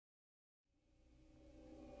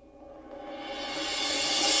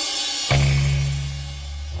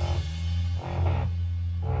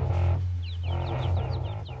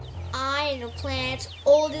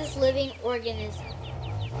healthiest living organism.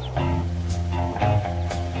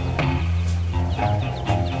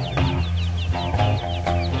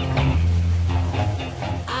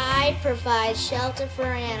 I provide shelter for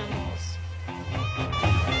animals.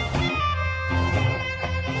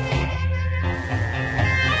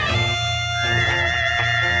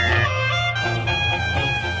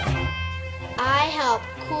 I help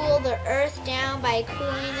cool the earth down by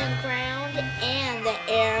cooling the ground and the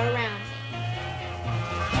air around me.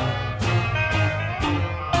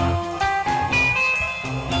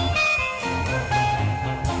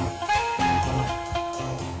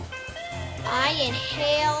 I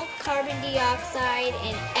inhale carbon dioxide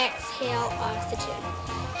and exhale oxygen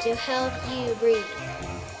to help you breathe.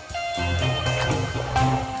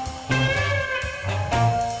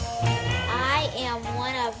 I am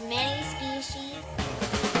one of many species.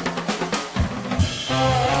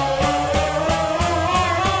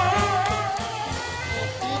 And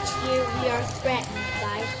each year we are threatened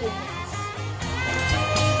by humans.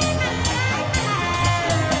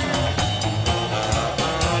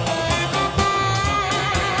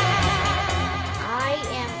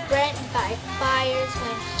 By fires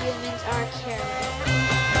when humans are careless.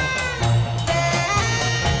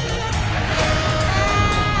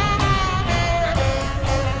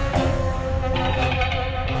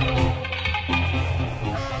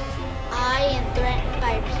 I am threatened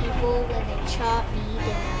by people when they chop me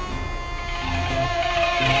down.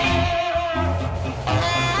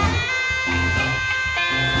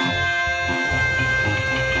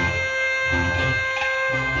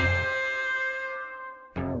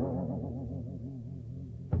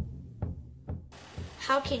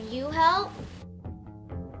 How can you help?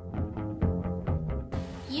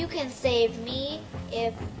 You can save me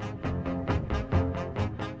if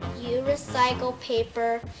you recycle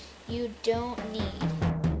paper you don't need.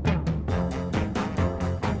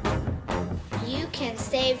 You can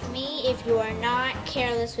save me if you are not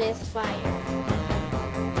careless with fire.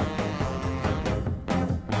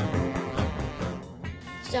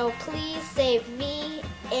 So please save me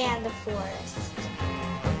and the forest.